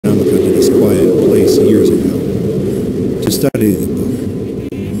us years ago. To study the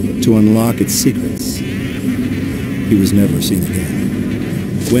book. To unlock its secrets. He was never seen again.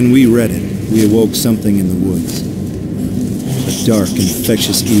 When we read it, we awoke something in the woods. A dark,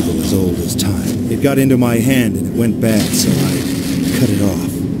 infectious evil as old as time. It got into my hand and it went bad, so I cut it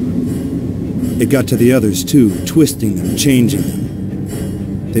off. It got to the others too, twisting them, changing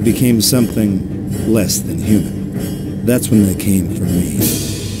them. They became something less than human. That's when they came for me.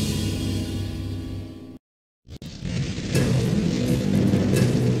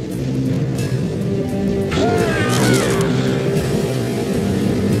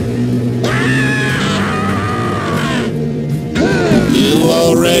 You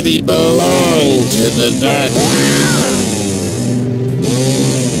already belong to the dark.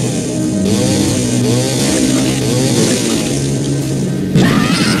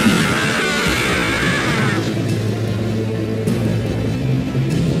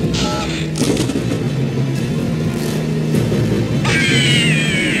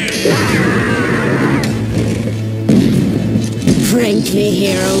 Frankly,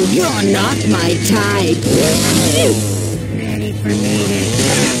 hero, you're not my type. Ready for me?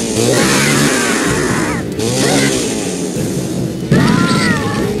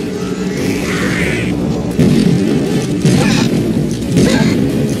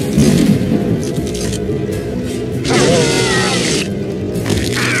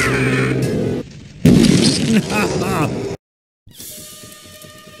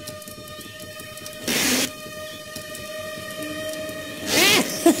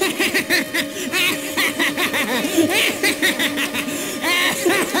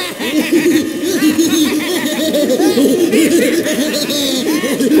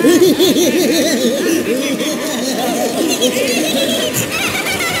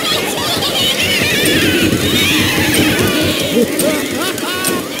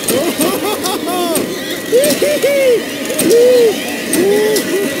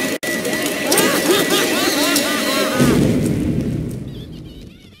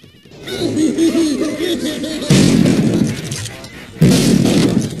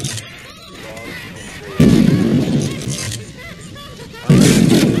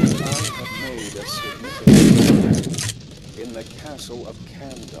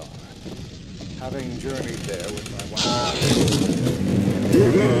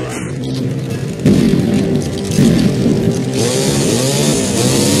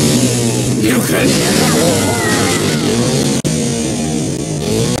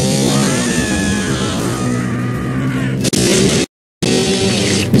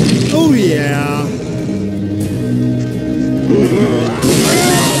 Oh yeah!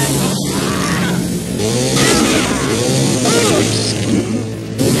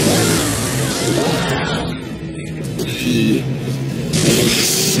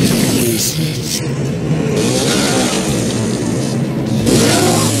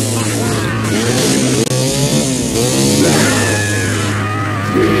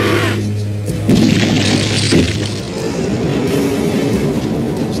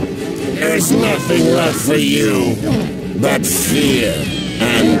 There's nothing left for you but fear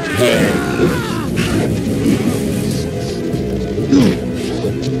and pain.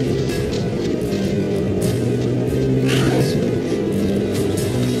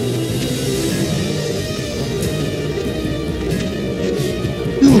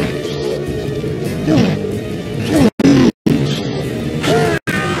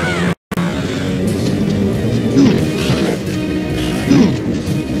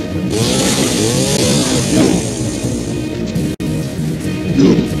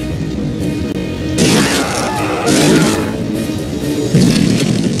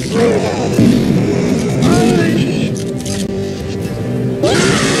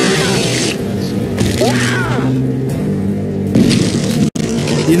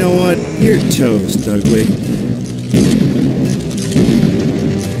 You know what? You're toast, ugly.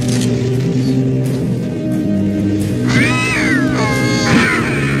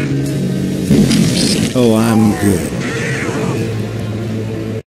 Oh, I'm good.